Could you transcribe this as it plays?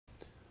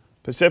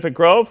Pacific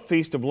Grove,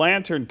 Feast of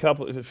Lanterns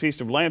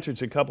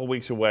a couple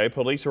weeks away.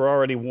 Police are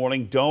already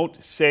warning,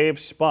 don't save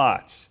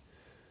spots.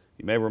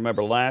 You may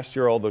remember last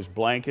year all those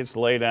blankets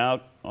laid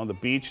out on the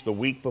beach the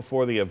week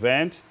before the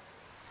event.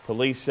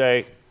 Police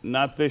say,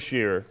 not this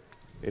year.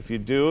 If you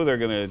do, they're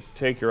going to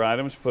take your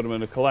items, put them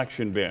in a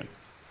collection bin.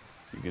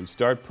 You can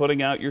start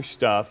putting out your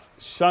stuff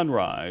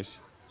sunrise,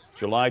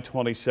 July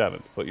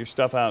 27th. Put your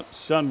stuff out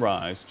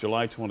sunrise,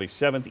 July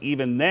 27th.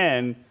 Even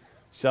then,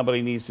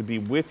 somebody needs to be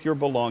with your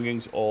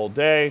belongings all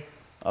day.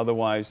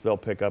 Otherwise, they'll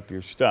pick up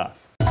your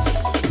stuff.